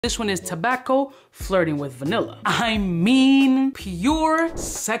This one is Tobacco, Flirting with Vanilla. I mean, pure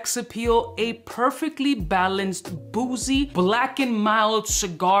sex appeal, a perfectly balanced, boozy, black and mild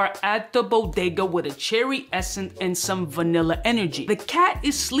cigar at the bodega with a cherry essence and some vanilla energy. The cat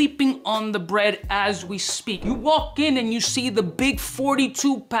is sleeping on the bread as we speak. You walk in and you see the big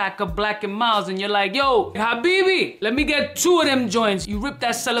 42 pack of Black and Milds and you're like, yo, Habibi, let me get 2 of them joints. You rip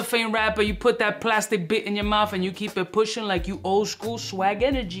that cellophane wrapper, you put that plastic bit in your mouth and you keep it pushing like you old school swag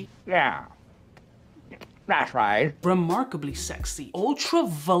energy. Yeah, that's right. Remarkably sexy, ultra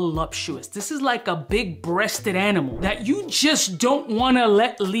voluptuous. This is like a big-breasted animal that you just don't want to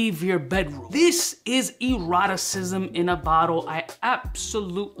let leave your bedroom. This is eroticism in a bottle. I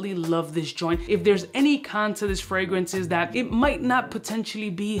absolutely love this joint. If there's any con to this fragrance is that it might not potentially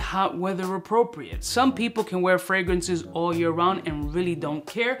be hot weather appropriate. Some people can wear fragrances all year round and really don't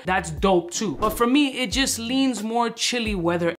care. That's dope too. But for me, it just leans more chilly weather